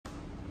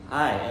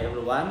Hi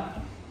everyone,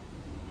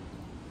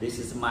 this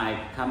is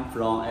Mike, come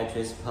from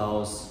Address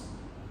Post.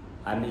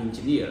 I'm an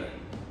engineer.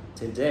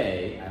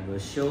 Today I will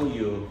show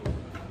you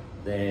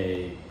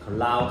the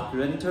cloud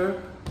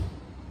printer,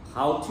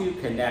 how to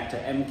connect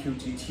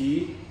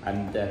MQTT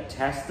and the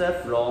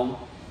tester from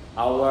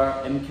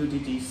our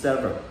MQTT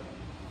server.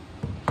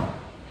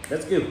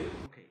 Let's go.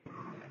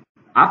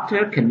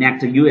 After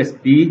connect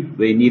USB,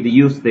 we need to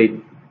use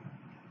the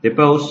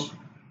both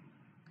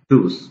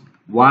tools.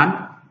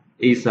 One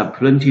is a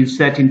printing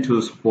setting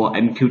tools for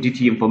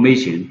MQTT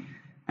information,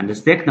 and the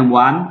second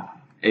one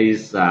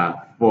is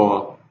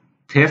for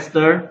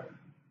tester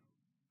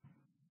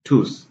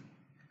tools.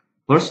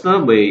 First,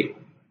 we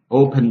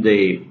open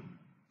the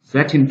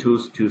setting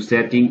tools to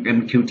setting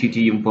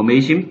MQTT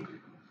information.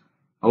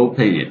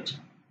 Open it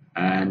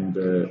and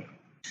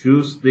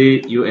choose the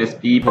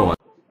USB port.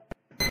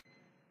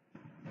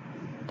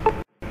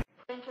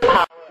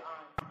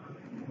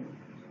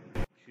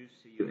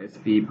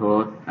 USB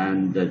port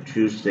and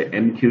choose the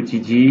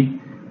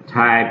MQTT,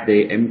 type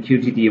the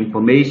MQTT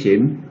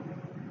information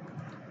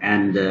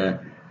and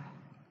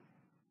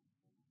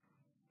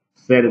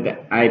set the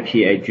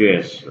IP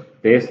address.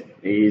 This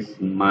is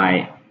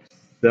my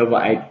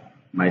server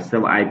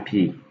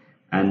IP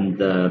and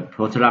the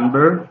port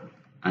number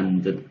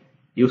and the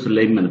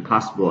username and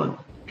password.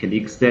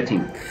 Click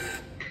setting.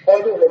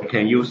 You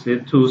can use the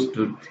tools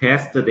to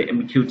test the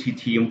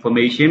MQTT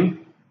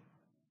information.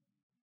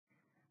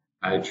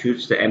 I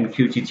choose the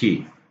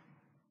MQTT.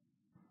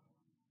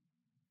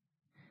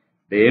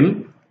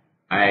 Then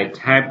I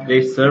type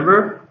the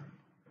server.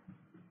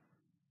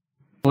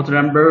 Port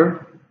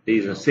number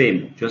is the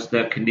same, just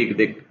click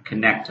the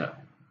connector.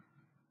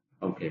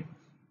 Okay.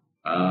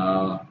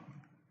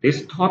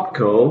 This top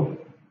code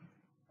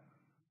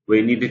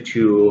we need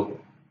to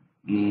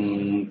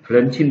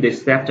print in the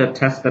set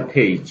tester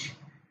page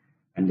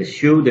and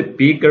show the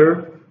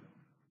bigger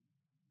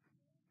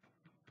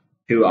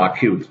QR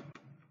code.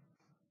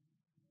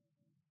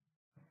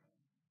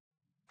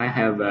 I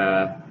have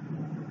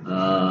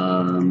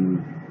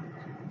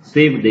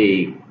saved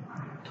the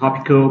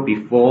topical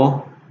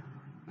before.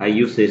 I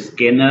use a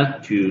scanner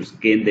to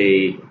scan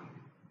the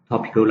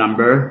topical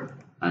number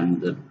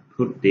and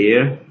put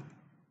there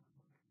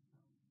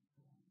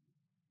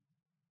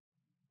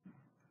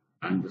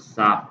and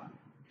sub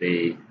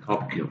the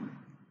topical.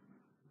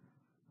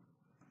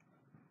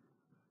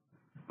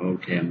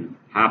 Okay,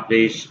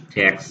 publish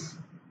text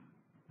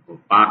or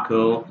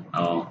barcode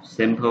or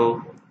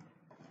simple.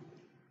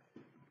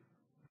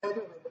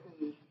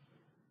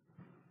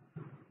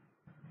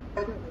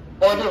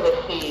 Order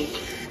received.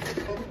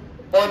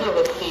 Order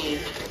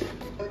received.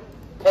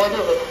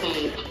 Order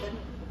received.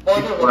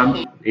 Order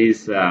One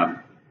is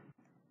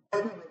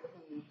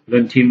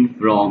printing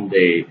from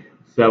the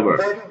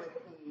server.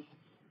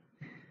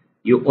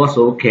 You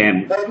also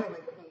can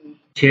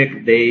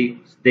check the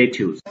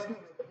status.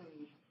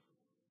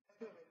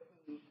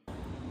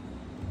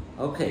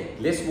 Okay,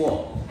 let's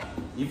work.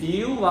 If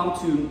you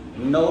want to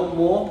know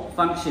more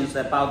functions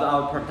about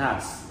our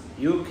products,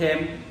 you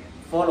can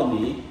follow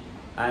me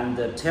and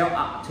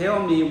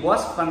tell me what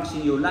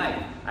function you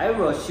like. I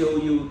will show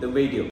you the video.